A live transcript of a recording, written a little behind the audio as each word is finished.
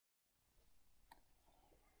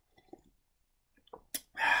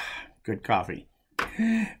good coffee.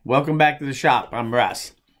 Welcome back to the shop. I'm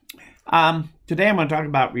Russ. Today I'm going to talk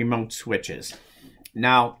about remote switches.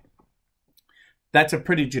 Now, that's a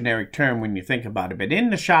pretty generic term when you think about it, but in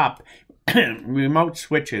the shop, remote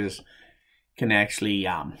switches can actually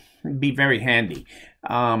be very handy.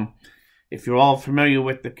 If you're all familiar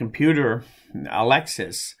with the computer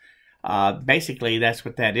Alexis, basically that's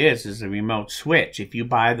what that is a remote switch. If you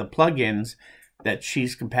buy the plugins that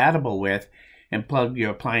she's compatible with and plug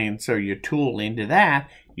your appliance or your tool into that,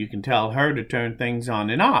 you can tell her to turn things on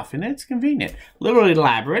and off, and it's convenient. A little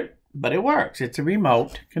elaborate, but it works. It's a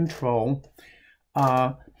remote control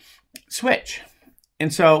switch.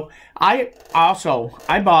 And so I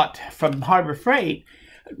bought from Harbor Freight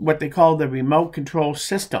what they call the remote control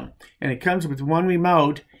system, and it comes with one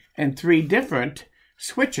remote and 3 different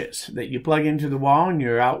switches that you plug into the wall, and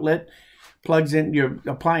your outlet plugs in, your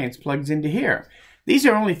appliance plugs into here. These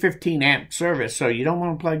are only 15 amp service, so you don't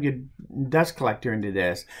want to plug your dust collector into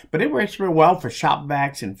this, but it works real well for shop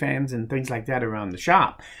vacs and fans and things like that around the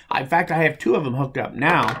shop. In fact, I have 2 of them hooked up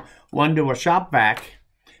now, one to a shop vac,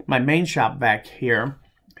 my main shop vac here,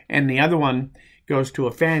 and the other one goes to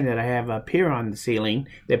a fan that I have up here on the ceiling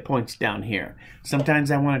that points down here.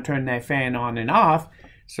 Sometimes I want to turn that fan on and off,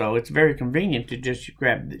 so it's very convenient to just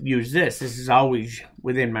use this. This is always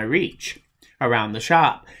within my reach around the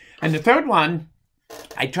shop. And the third one,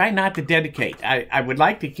 I try not to dedicate. I would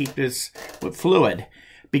like to keep this with fluid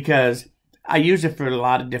because I use it for a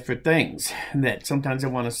lot of different things that sometimes I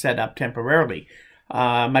want to set up temporarily.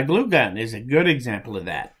 My glue gun is a good example of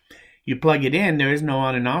that. You plug it in, there is no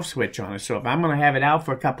on and off switch on it. So if I'm going to have it out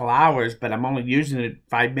for a couple hours, but I'm only using it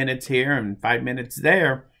 5 minutes here and 5 minutes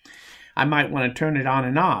there, I might want to turn it on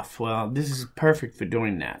and off. Well, this is perfect for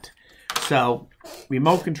doing that. So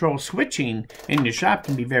remote control switching in your shop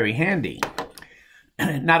can be very handy.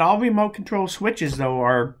 Not all remote control switches, though,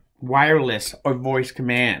 are wireless or voice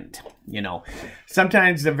command. You know,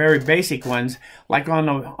 sometimes the very basic ones, like on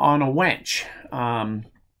a winch, and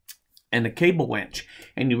a cable winch,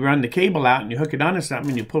 and you run the cable out and you hook it onto something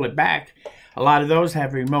and you pull it back. A lot of those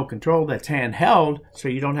have remote control that's handheld, so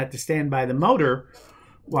you don't have to stand by the motor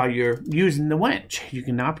while you're using the winch. You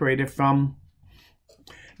can operate it from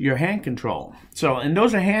your hand control. So, and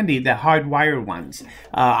those are handy, the hardwired ones.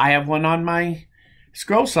 I have one on my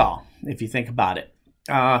scroll saw, if you think about it.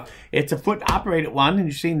 It's a foot operated one, and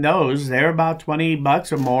you've seen those. They're about 20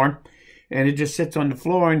 bucks or more, and it just sits on the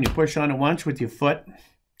floor, and you push on it once with your foot,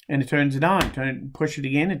 and it turns it on. Push it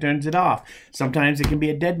again, it turns it off. Sometimes it can be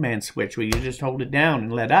a dead man switch where you just hold it down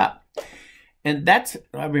and let up. And that's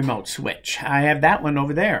a remote switch. I have that one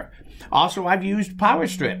over there. Also, I've used power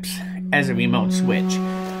strips as a remote switch.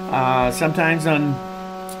 Sometimes on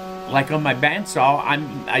my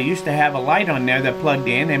bandsaw, I used to have a light on there that plugged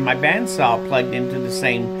in, and my bandsaw plugged into the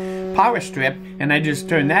same power strip, and I just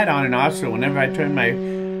turned that on and off, so whenever I turned my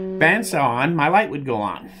bandsaw on, my light would go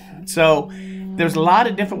on. So there's a lot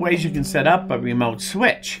of different ways you can set up a remote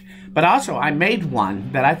switch. But also, I made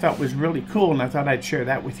one that I thought was really cool, and I thought I'd share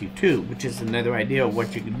that with you too, which is another idea of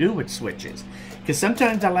what you can do with switches. Because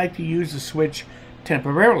sometimes I like to use the switch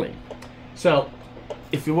temporarily. So,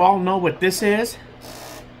 if you all know what this is,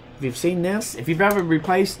 if you've seen this, if you've ever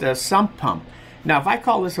replaced a sump pump. Now, if I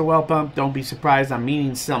call this a well pump, don't be surprised, I'm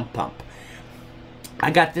meaning sump pump.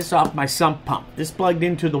 I got this off my sump pump. This plugged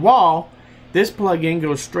into the wall. This plug-in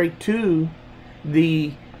goes straight to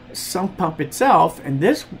the sump pump itself, and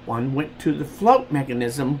this one went to the float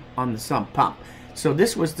mechanism on the sump pump. So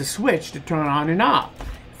this was the switch to turn on and off.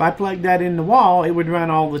 If I plugged that in the wall, it would run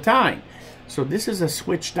all the time. So this is a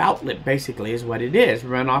switched outlet, basically, is what it is.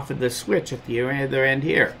 Run off of the switch at the other end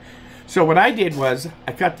here. So what I did was,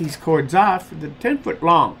 I cut these cords off, they're 10 foot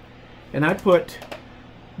long, and I put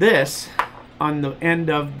this on the end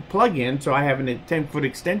of the plug-in, so I have a 10-foot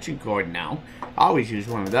extension cord now. I always use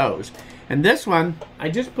one of those. And this one, I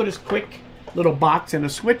just put a quick little box and a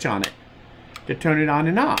switch on it to turn it on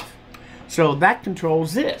and off. So that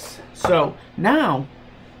controls this. So now,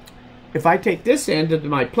 if I take this end of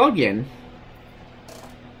my plug-in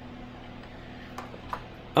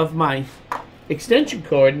of my extension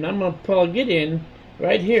cord, and I'm going to plug it in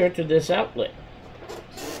right here to this outlet.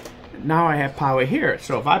 Now I have power here.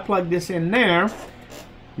 So if I plug this in there,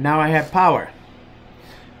 now I have power.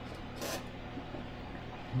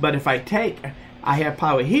 But if I have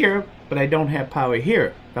power here, but I don't have power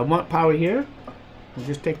here. If I want power here, I'll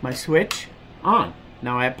just take my switch on.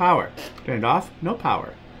 Now I have power. Turn it off, no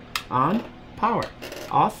power. On, power.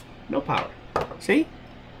 Off, no power. See?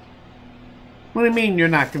 What do you mean you're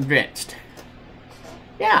not convinced?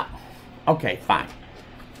 Yeah. Okay, fine.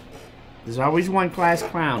 There's always one class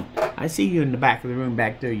clown. I see you in the back of the room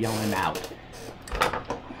back there yelling out.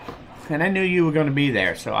 And I knew you were going to be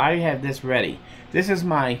there, so I have this ready. This is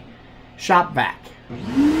my shop vac.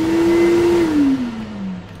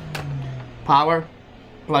 Power,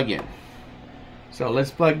 plug in. So let's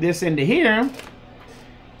plug this into here.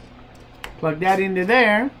 Plug that into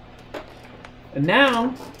there. And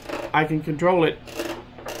now I can control it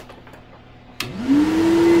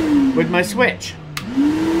with my switch.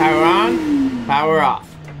 Power on, power off.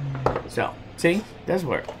 So, see, it does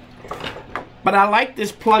work. But I like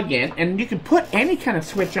this plug-in, and you can put any kind of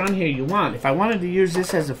switch on here you want. If I wanted to use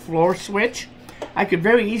this as a floor switch, I could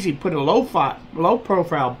very easily put a low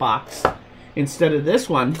profile box instead of this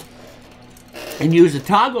one and use a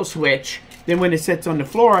toggle switch. Then when it sits on the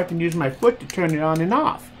floor, I can use my foot to turn it on and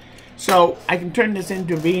off. So I can turn this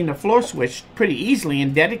into being a floor switch pretty easily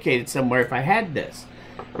and dedicate it somewhere if I had this.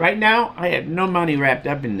 Right now, I have no money wrapped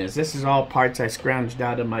up in this. This is all parts I scrounged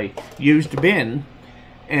out of my used bin.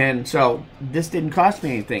 And so this didn't cost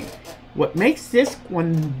me anything. What makes this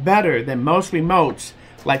one better than most remotes,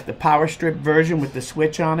 like the power strip version with the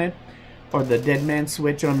switch on it, or the dead man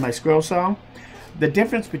switch on my scroll saw, the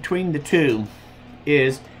difference between the two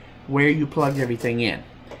is where you plug everything in.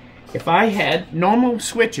 If I had normal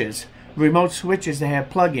switches, remote switches that have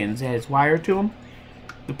plug-ins that has wire to them,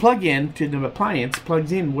 the plug-in to the appliance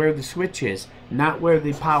plugs in where the switch is, not where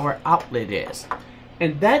the power outlet is.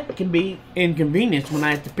 And that can be inconvenience when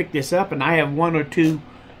I have to pick this up and I have one or two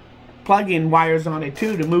plug-in wires on it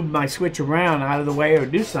too to move my switch around out of the way or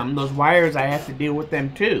do something. Those wires, I have to deal with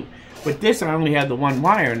them too. With this, I only have the one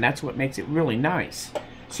wire, and that's what makes it really nice.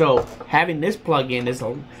 So having this plug-in is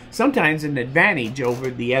sometimes an advantage over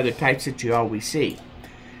the other types that you always see.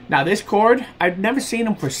 Now this cord, I've never seen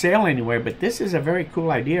them for sale anywhere, but this is a very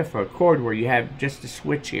cool idea for a cord where you have just a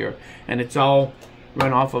switch here and it's all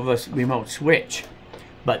run off of a remote switch.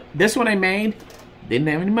 But this one I made, didn't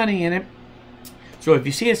have any money in it. So if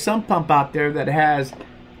you see a sump pump out there that has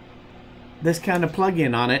this kind of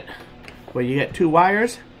plug-in on it, where you get two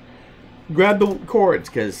wires, grab the cords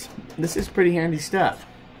because this is pretty handy stuff.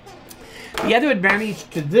 The other advantage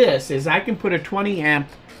to this is I can put a 20 amp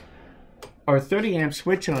or 30 amp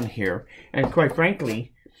switch on here, and quite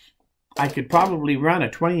frankly, I could probably run a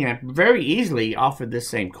 20 amp very easily off of this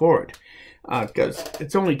same cord because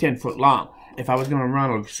it's only 10 foot long. If I was going to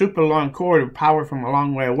run a super long cord of power from a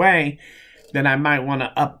long way away, then I might want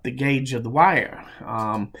to up the gauge of the wire.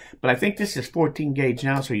 But I think this is 14 gauge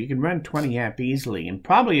now, so you can run 20 amp easily, and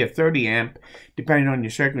probably a 30 amp, depending on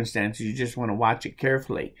your circumstances. You just want to watch it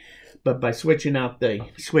carefully. But by switching out the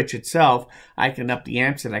switch itself, I can up the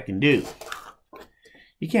amps that I can do.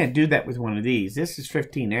 You can't do that with one of these. This is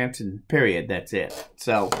 15 amps and period, that's it.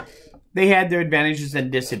 So they had their advantages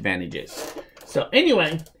and disadvantages. So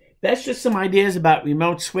anyway, that's just some ideas about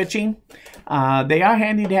remote switching. They are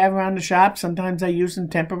handy to have around the shop. Sometimes I use them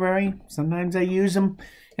temporary. Sometimes I use them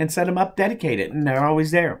and set them up dedicated, and they're always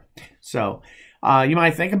there. So you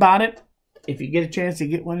might think about it. If you get a chance to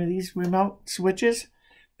get one of these remote switches,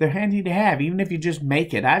 they're handy to have, even if you just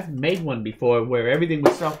make it. I've made one before where everything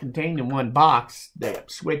was self-contained in one box, the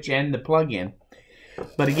switch and the plug-in.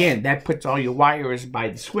 But again, that puts all your wires by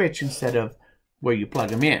the switch instead of where you plug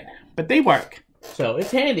them in. But they work. So it's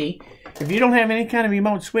handy. If you don't have any kind of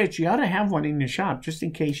remote switch, you ought to have one in your shop just in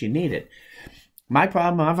case you need it. My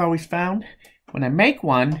problem I've always found, when I make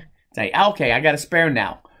one, say, okay, I got a spare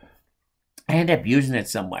now. I end up using it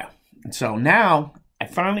somewhere. And so now I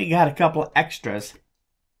finally got a couple of extras.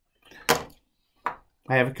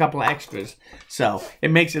 I have a couple of extras. So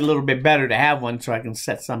it makes it a little bit better to have one so I can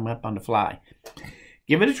set something up on the fly.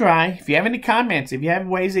 Give it a try. If you have any comments, if you have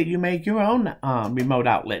ways that you make your own remote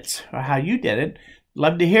outlets or how you did it,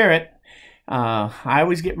 love to hear it. I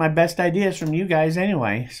always get my best ideas from you guys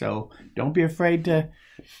anyway, so don't be afraid to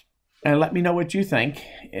let me know what you think.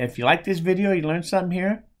 If you like this video, you learned something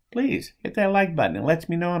here, please hit that like button. It lets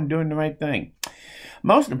me know I'm doing the right thing.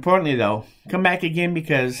 Most importantly, though, come back again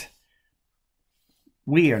because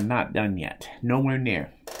we are not done yet. Nowhere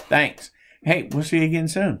near. Thanks. Hey, we'll see you again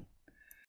soon.